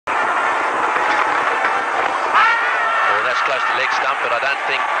that's close to leg stump, but I don't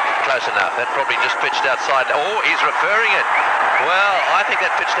think close enough. That probably just pitched outside. Oh, he's referring it. Well, I think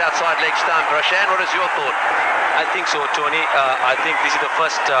that pitched outside leg stump. Roshan, what is your thought? I think so, Tony. I think this is the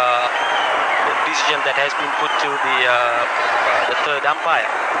first decision that has been put to the third umpire.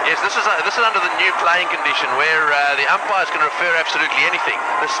 Yes, this is under the new playing condition where the umpires can refer absolutely anything.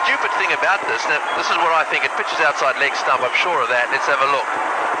 The stupid thing about this, now, this is what I think, it pitches outside leg stump, I'm sure of that. Let's have a look.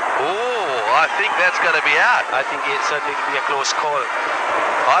 Oh, I think that's going to be out. I think it certainly will be a close call.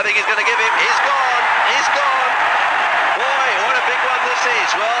 I think he's going to give him. He's gone. He's gone. Boy, what a big one this is.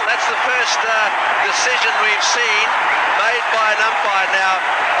 Well, that's the first decision we've seen made by an umpire. Now,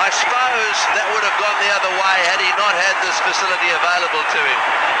 I suppose that would have gone the other way had he not had this facility available to him.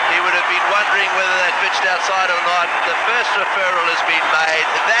 He would have been wondering whether that pitched outside or not. The first referral has been made.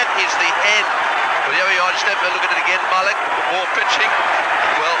 That is the end. Well, there we are. Just have a look at it again, Malik. Before pitching.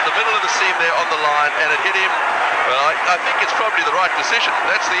 Well, the middle of the seam there on the line, and it hit him. Well, I think it's probably the right decision.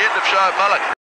 That's the end of Shoaib Malik.